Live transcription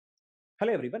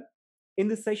Hello everyone. In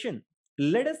this session,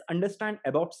 let us understand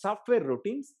about software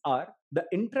routines or the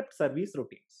interrupt service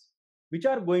routines, which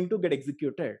are going to get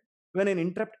executed when an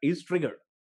interrupt is triggered.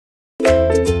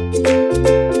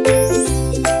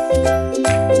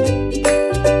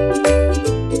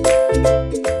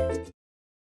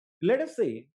 Let us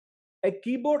say a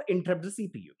keyboard interrupts the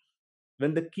CPU.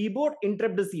 When the keyboard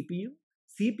interrupts the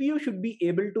CPU should be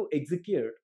able to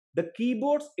execute the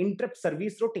keyboard's interrupt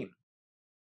service routine.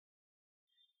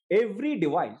 Every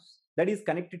device that is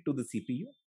connected to the CPU,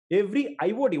 every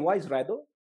IO device rather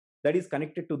that is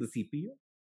connected to the CPU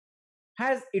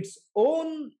has its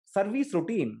own service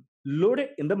routine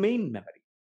loaded in the main memory.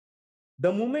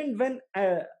 The moment when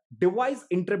a device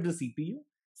interrupts the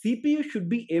CPU should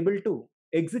be able to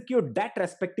execute that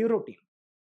respective routine.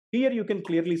 Here you can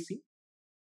clearly see.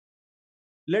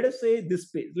 Let us say this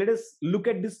space. Let us look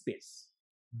at this space.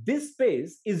 This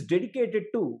space is dedicated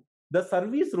to the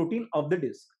service routine of the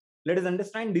disk. Let us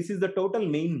understand this is the total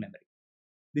main memory.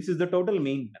 This is the total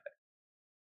main memory.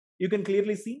 You can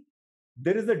clearly see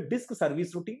there is a disk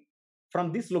service routine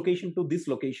from this location to this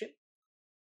location.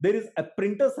 There is a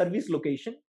printer service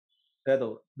location,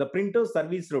 rather the printer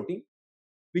service routine,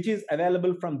 which is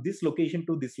available from this location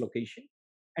to this location,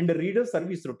 and the reader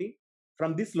service routine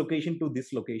from this location to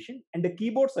this location, and the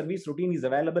keyboard service routine is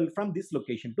available from this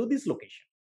location to this location.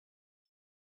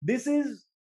 This is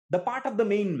the part of the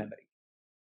main memory.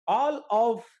 All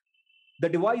of the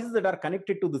devices that are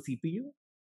connected to the CPU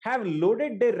have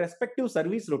loaded their respective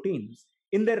service routines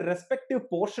in their respective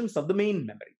portions of the main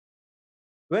memory.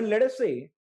 When, let us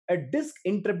say, a disk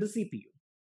interrupts the CPU,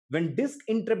 when disk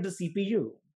interrupts the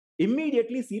CPU,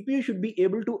 immediately CPU should be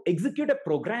able to execute a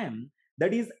program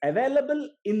that is available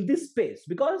in this space,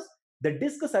 because the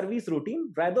disk service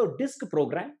routine, rather disk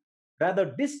program,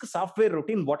 rather disk software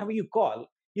routine, whatever you call,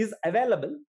 is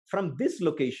available from this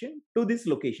location to this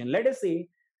location. Let us say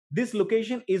this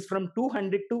location is from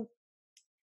 200 to,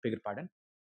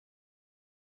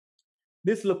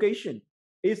 this location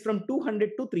is from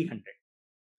 200 to 300.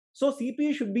 So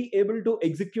CPU should be able to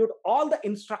execute all the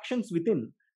instructions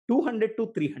within 200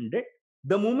 to 300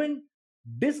 the moment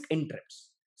disk interrupts.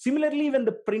 Similarly, when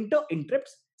the printer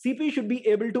interrupts, CPU should be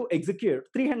able to execute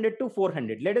 300 to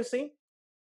 400. Let us say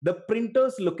the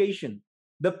printer's location,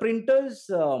 the printer's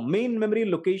main memory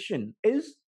location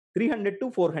is 300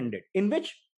 to 400, in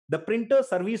which the printer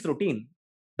service routine,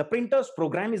 the printer's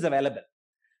program is available.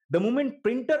 The moment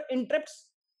printer interrupts,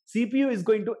 CPU is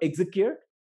going to execute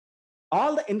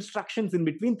all the instructions in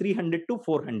between 300 to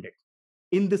 400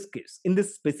 in this case, in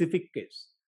this specific case.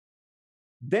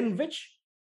 Then which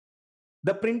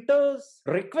the printer's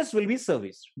request will be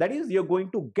serviced. That is, you're going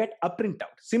to get a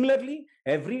printout. Similarly,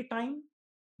 every time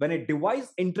when a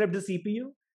device interrupts the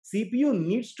CPU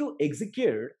needs to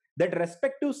execute that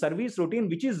respective service routine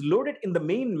which is loaded in the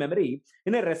main memory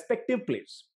in a respective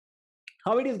place.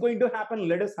 How it is going to happen,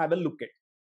 let us have a look at.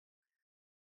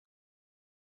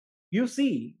 You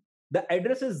see, the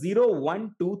addresses 0,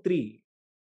 1, 2, 3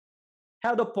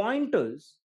 have the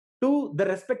pointers to the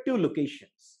respective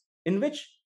locations, in which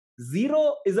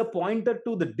 0 is a pointer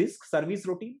to the disk service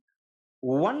routine,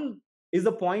 1 is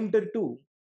a pointer to,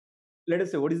 let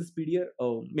us say, what is this PDR?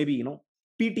 Maybe,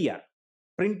 PTR,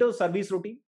 printer service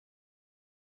routine.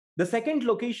 The second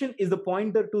location is the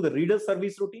pointer to the reader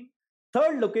service routine.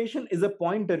 Third location is a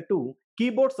pointer to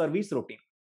keyboard service routine.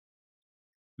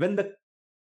 When the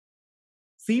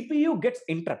CPU gets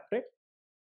interrupted,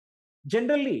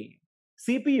 generally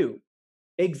CPU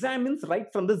examines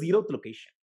right from the 0th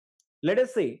location. Let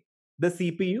us say the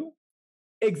CPU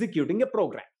executing a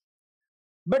program,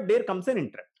 but there comes an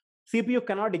interrupt. CPU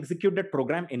cannot execute that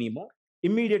program anymore.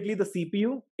 Immediately the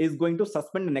CPU is going to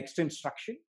suspend the next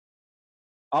instruction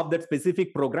of that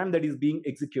specific program that is being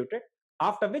executed,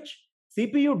 after which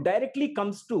CPU directly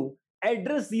comes to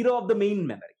address 0 of the main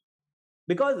memory,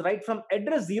 because right from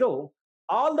address 0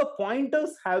 all the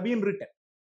pointers have been written.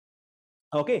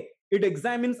 Okay, it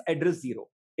examines address 0,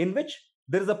 in which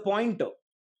there is a pointer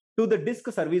to the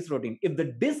disk service routine. If the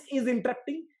disk is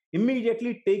interrupting,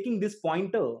 immediately taking this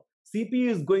pointer, CPU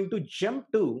is going to jump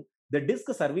to the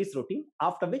disk service routine,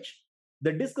 after which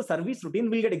the disk service routine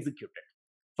will get executed.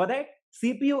 For that,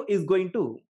 CPU is going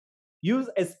to use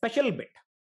a special bit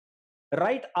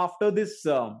right after this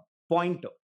pointer.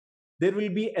 There will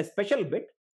be a special bit.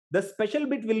 The special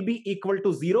bit will be equal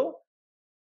to 0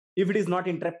 if it is not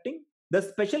interrupting. The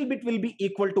special bit will be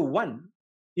equal to 1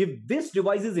 if this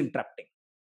device is interrupting.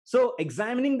 So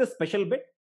examining the special bit,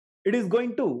 it is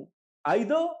going to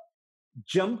either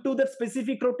jump to that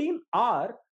specific routine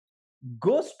or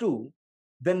goes to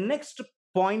the next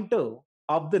pointer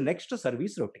of the next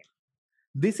service routine.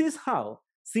 This is how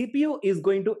CPU is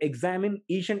going to examine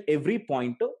each and every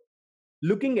pointer,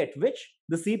 looking at which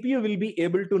the CPU will be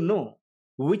able to know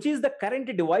which is the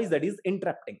current device that is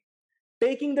interrupting.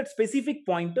 Taking that specific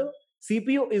pointer,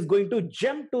 CPU is going to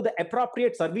jump to the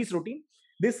appropriate service routine.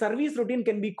 This service routine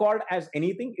can be called as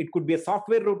anything. It could be a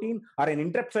software routine or an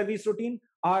interrupt service routine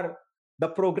or the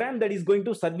program that is going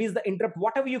to service the interrupt,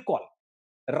 whatever you call.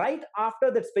 Right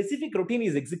after that specific routine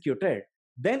is executed,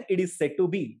 then it is said to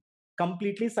be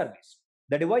completely serviced.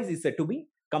 The device is said to be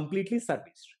completely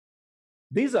serviced.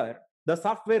 These are the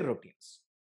software routines.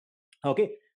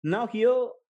 Okay, now here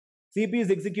CPU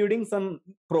is executing some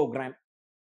program.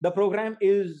 The program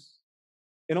is,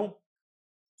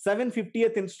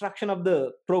 750th instruction of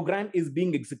the program is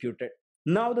being executed.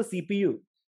 Now the CPU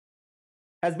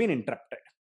has been interrupted.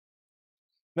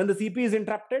 When the CPU is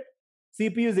interrupted,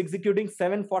 CPU is executing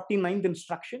 749th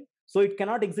instruction. So it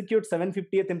cannot execute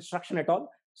 750th instruction at all.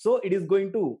 So it is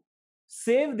going to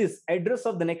save this address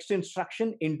of the next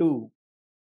instruction into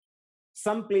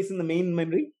some place in the main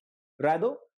memory.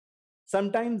 Rather,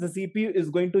 sometimes the CPU is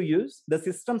going to use the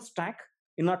system stack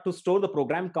in order to store the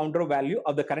program counter value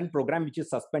of the current program which is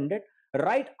suspended.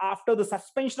 Right after the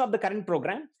suspension of the current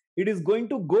program, it is going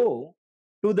to go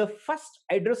to the first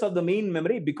address of the main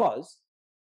memory, because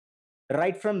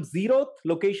right from 0th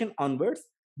location onwards,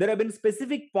 there have been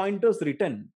specific pointers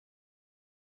written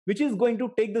which is going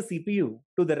to take the CPU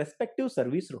to the respective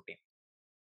service routine.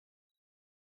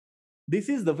 This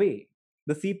is the way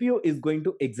the CPU is going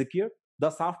to execute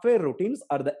the software routines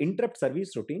or the interrupt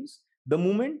service routines the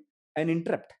moment an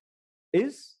interrupt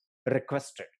is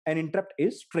requested, an interrupt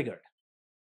is triggered.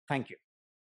 Thank you.